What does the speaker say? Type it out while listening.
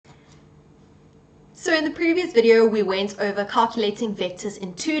So in the previous video, we went over calculating vectors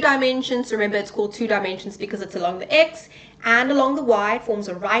in 2 dimensions. Remember, it's called 2 dimensions because it's along the x and along the y. It forms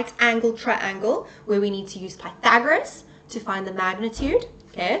a right angle triangle where we need to use Pythagoras to find the magnitude,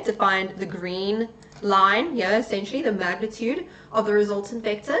 okay, to find the green line here, essentially the magnitude of the resultant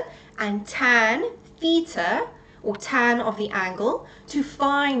vector, and tan theta, or tan of the angle, to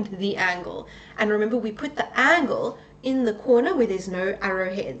find the angle. And remember, we put the angle in the corner where there's no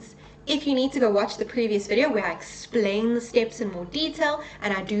arrowheads. If you need to go watch the previous video where I explain the steps in more detail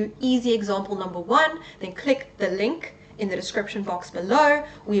and I do easy example number 1, then click the link in the description box below.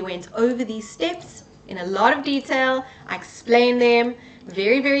 We went over these steps in a lot of detail. I explained them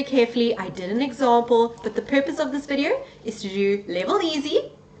very, very carefully. I did an example, but the purpose of this video is to do level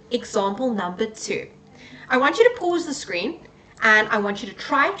easy, example number 2. I want you to pause the screen and I want you to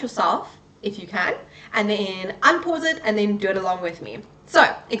try it yourself if you can, and then unpause it and then do it along with me.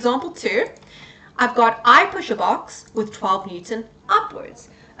 So, example 2, I've got I push a box with 12 Newton upwards.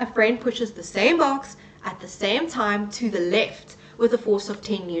 A friend pushes the same box at the same time to the left with a force of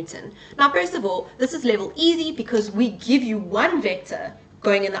 10 Newton. Now, first of all, this is level easy because we give you one vector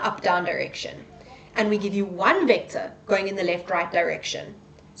going in the up-down direction, and we give you one vector going in the left-right direction.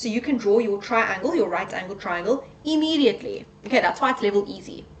 So you can draw your triangle, your right angle triangle, immediately. Okay, that's why it's level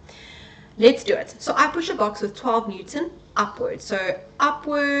easy. Let's do it. So I push a box with 12 Newton upwards. So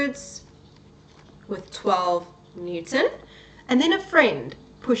upwards with 12 Newton. And then a friend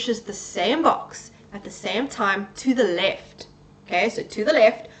pushes the same box at the same time to the left. Okay, so to the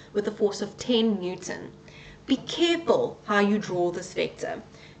left with a force of 10 Newton. Be careful how you draw this vector.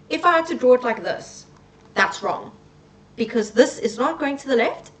 If I had to draw it like this, that's wrong. Because this is not going to the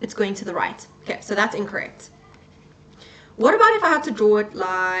left, it's going to the right. Okay, so that's incorrect. What about if I had to draw it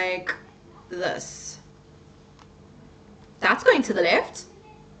like this? That's going to the left.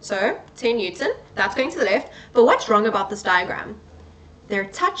 So 10 Newton, that's going to the left. But what's wrong about this diagram? They're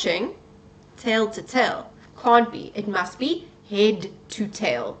touching tail to tail. Can't be. It must be head to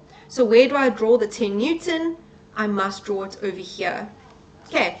tail. So where do I draw the 10 Newton? I must draw it over here.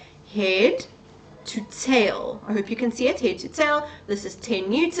 Okay, head to tail. I hope you can see it, head to tail. This is 10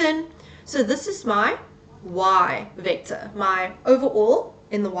 Newton. So this is my y vector, my overall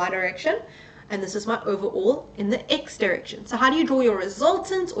in the y direction, and this is my overall in the x direction. So how do you draw your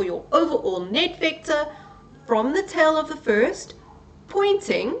resultant or your overall net vector? From the tail of the first,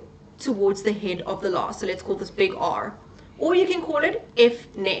 pointing towards the head of the last. So let's call this big R. Or you can call it F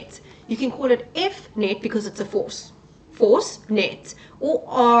net. You can call it F net because it's a force. Force net, or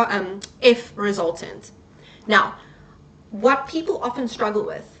R, F resultant. Now, what people often struggle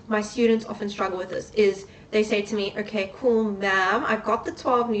with, my students often struggle with this, is they say to me, okay, cool, ma'am, I've got the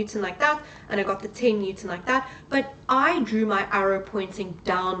 12 Newton like that, and I got the 10 Newton like that, but I drew my arrow pointing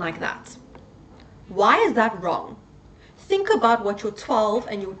down like that. Why is that wrong? Think about what your 12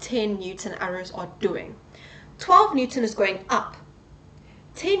 and your 10 Newton arrows are doing. 12 Newton is going up.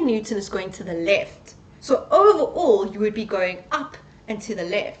 10 Newton is going to the left. So overall, you would be going up and to the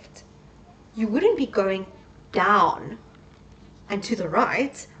left. You wouldn't be going down and to the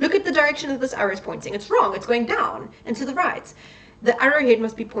right. Look at the direction that this arrow is pointing. It's wrong. It's going down and to the right. The arrowhead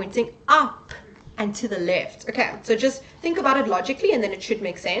must be pointing up and to the left. Okay, so just think about it logically and then it should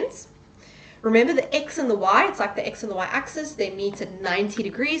make sense. Remember the x and the y, it's like the x and the y axis. They meet at 90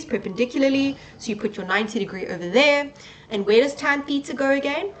 degrees perpendicularly. So you put your 90 degree over there. And where does tan theta go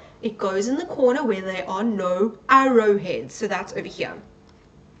again? It goes in the corner where there are no arrowheads. So that's over here.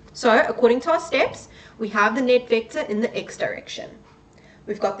 So according to our steps, we have the net vector in the x direction.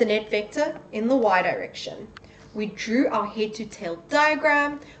 We've got the net vector in the y direction. We drew our head to tail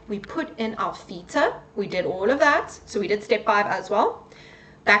diagram. We put in our theta. We did all of that. So we did step 5 as well.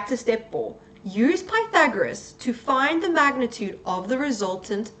 Back to step 4. Use Pythagoras to find the magnitude of the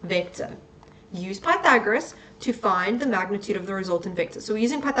resultant vector. Use Pythagoras to find the magnitude of the resultant vector. So we're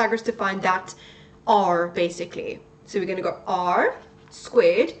using Pythagoras to find that r, basically. So we're going to go r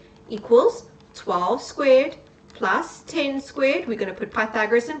squared equals 12 squared plus 10 squared. We're going to put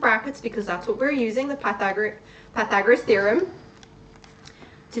Pythagoras in brackets because that's what we're using, the Pythagoras theorem.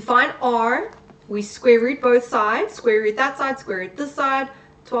 To find r, we square root both sides. Square root that side, square root this side.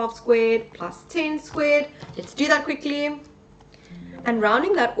 12 squared plus 10 squared. Let's do that quickly. And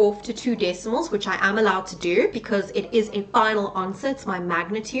rounding that off to 2 decimals, which I am allowed to do because it is a final answer, it's my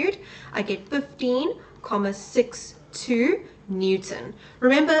magnitude, I get 15,62 Newton.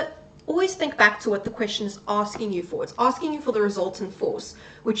 Remember, always think back to what the question is asking you for. It's asking you for the resultant force,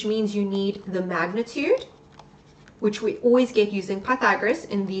 which means you need the magnitude, which we always get using Pythagoras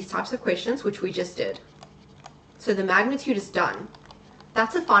in these types of questions, which we just did. So the magnitude is done.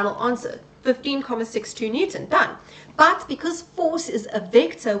 That's the final answer. 15,62 Newton. Done. But because force is a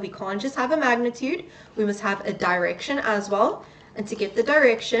vector, we can't just have a magnitude. We must have a direction as well. And to get the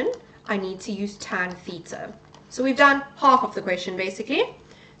direction, I need to use tan theta. So we've done half of the question basically.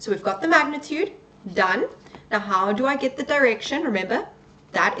 So we've got the magnitude. Done. Now how do I get the direction? Remember,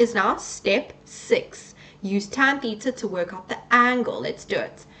 that is now step 6. Use tan theta to work out the angle. Let's do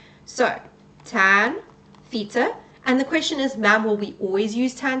it. So tan theta. And the question is, ma'am, will we always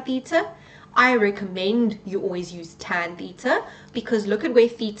use tan theta? I recommend you always use tan theta because look at where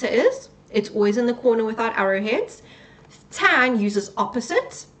theta is. It's always in the corner without arrowheads. Tan uses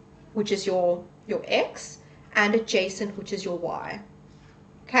opposite, which is your x, and adjacent, which is your y.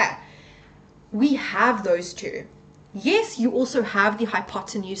 Okay, we have those two. Yes, you also have the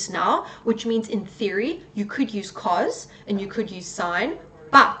hypotenuse now, which means in theory you could use cos and you could use sine.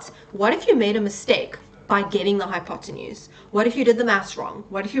 But what if you made a mistake by getting the hypotenuse? What if you did the maths wrong?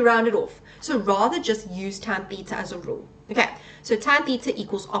 What if you rounded off? So rather just use tan theta as a rule. Okay, so tan theta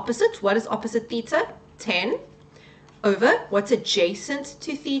equals opposite. What is opposite theta? 10 over what's adjacent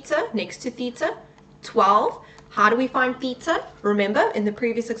to theta, next to theta? 12. How do we find theta? Remember, in the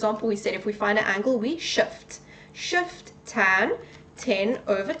previous example, we said if we find an angle, we shift. Shift tan 10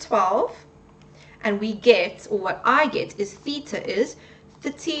 over 12. And we get, or what I get, is theta is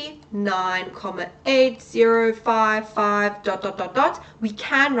 39,8055 ... We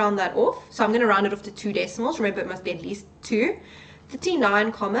can round that off. So I'm going to round it off to 2 decimals. Remember, it must be at least 2.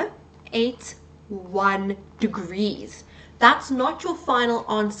 39,81 degrees. That's not your final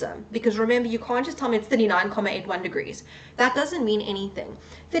answer because remember, you can't just tell me it's 39,81 degrees. That doesn't mean anything.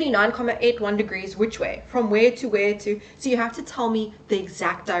 39,81 degrees, which way? From where to where to? So you have to tell me the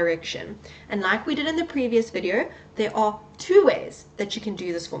exact direction. And like we did in the previous video, there are 2 ways that you can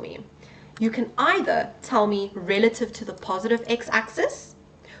do this for me. You can either tell me relative to the positive x-axis,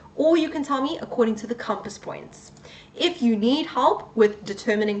 or you can tell me according to the compass points. If you need help with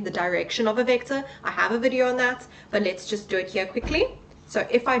determining the direction of a vector, I have a video on that, but let's just do it here quickly. So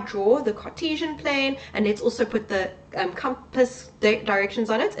if I draw the Cartesian plane, and let's also put the compass directions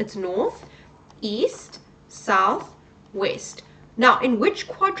on it, it's north, east, south, west. Now, in which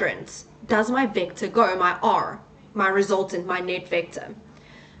quadrants does my vector go, my R, my resultant, my net vector?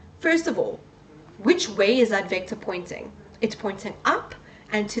 First of all, which way is that vector pointing? It's pointing up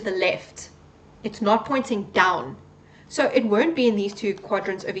and to the left. It's not pointing down. So it won't be in these 2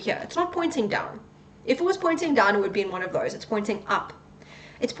 quadrants over here. It's not pointing down. If it was pointing down, it would be in one of those. It's pointing up.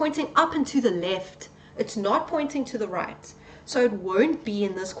 It's pointing up and to the left. It's not pointing to the right. So it won't be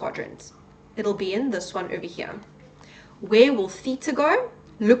in this quadrant. It'll be in this one over here. Where will theta go?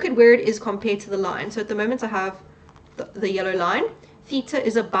 Look at where it is compared to the line. So at the moment I have the yellow line. Theta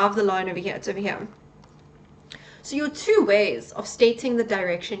is above the line over here. It's over here. So your 2 ways of stating the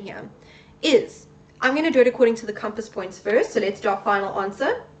direction here is, I'm going to do it according to the compass points first. So let's do our final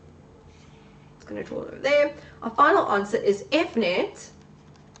answer. It's going to draw it over there. Our final answer is F net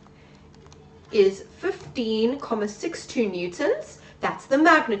is 15,62 newtons. That's the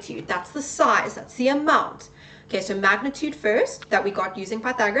magnitude. That's the size. That's the amount. Okay, so magnitude first, that we got using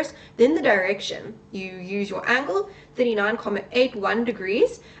Pythagoras. Then the direction. You use your angle, 39,81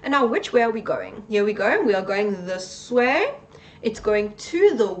 degrees. And now which way are we going? Here we go. We are going this way. It's going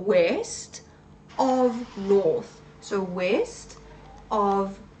to the west of north. So west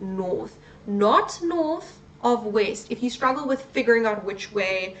of north, not north of west. If you struggle with figuring out which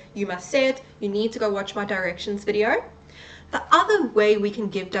way you must say it, you need to go watch my directions video. The other way we can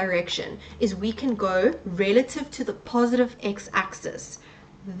give direction is we can go relative to the positive x-axis.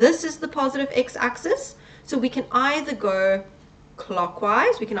 This is the positive x-axis, so we can either go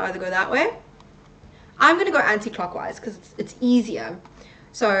clockwise, we can either go that way. I'm going to go anti-clockwise because it's easier.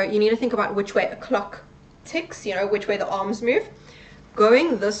 So you need to think about which way a clock ticks, you know, which way the arms move.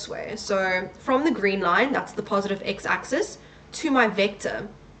 Going this way, so from the green line, that's the positive x-axis, to my vector.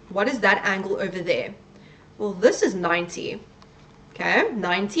 What is that angle over there? Well, this is 90. Okay,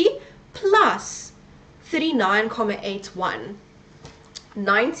 90 plus 39,81.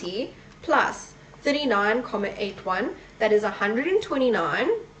 90 plus 39,81, that is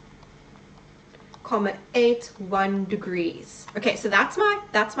 129,81 degrees. Okay, so that's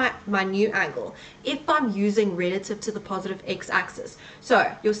my new angle if I'm using relative to the positive x-axis.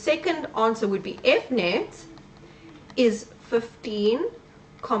 So your second answer would be F net is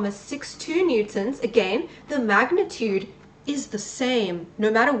 15,62 newtons. Again, the magnitude is the same no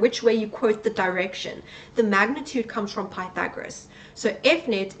matter which way you quote the direction. The magnitude comes from Pythagoras. So F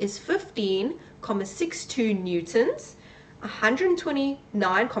net is 15,62 newtons,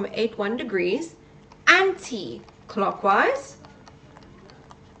 129,81 degrees, anti-clockwise.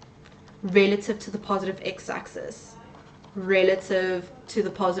 relative to the positive x-axis, relative to the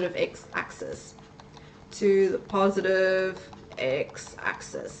positive x-axis, to the positive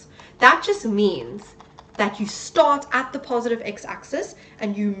x-axis. That just means that you start at the positive x-axis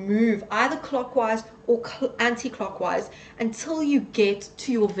and you move either clockwise or anti-clockwise until you get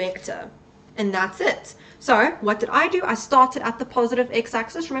to your vector. And that's it. So what did I do? I started at the positive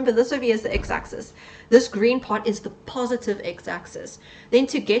x-axis. Remember, this over here is the x-axis. This green part is the positive x-axis. Then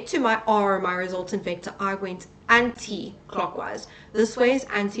to get to my R, my resultant vector, I went anti-clockwise. This way is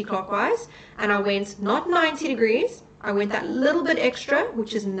anti-clockwise. And I went not 90 degrees. I went that little bit extra,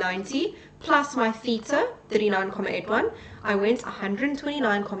 which is 90, plus my theta, 39.81. I went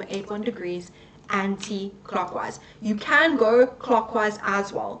 129.81 degrees anti-clockwise. You can go clockwise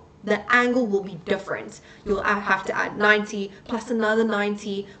as well. The angle will be different. You'll have to add 90 plus another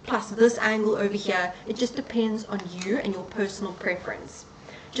 90 plus this angle over here. It just depends on you and your personal preference.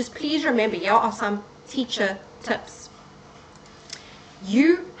 Just please remember, here are some teacher tips.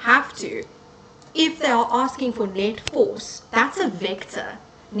 You have to, if they are asking for net force, that's a vector.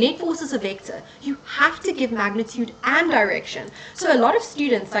 Net force is a vector. You have to give magnitude and direction. So a lot of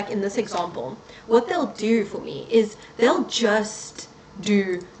students, like in this example, what they'll do for me is they'll just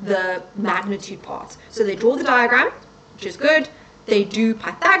do the magnitude part. So they draw the diagram, which is good. They do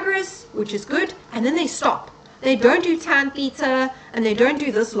Pythagoras, which is good. And then they stop. They don't do tan theta, and they don't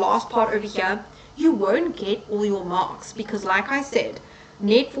do this last part over here. You won't get all your marks because, like I said,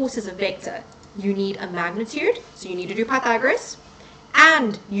 net force is a vector. You need a magnitude, so you need to do Pythagoras,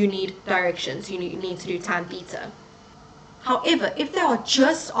 and you need direction, so you need to do tan theta. However, if they are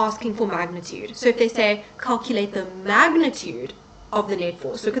just asking for magnitude, so if they say calculate the magnitude of the net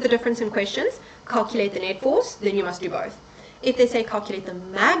force, look at the difference in questions, calculate the net force, then you must do both. If they say calculate the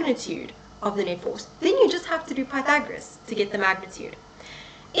magnitude of the net force, then you just have to do Pythagoras to get the magnitude.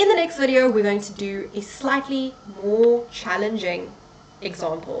 In the next video, we're going to do a slightly more challenging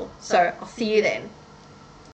example. So I'll see you then.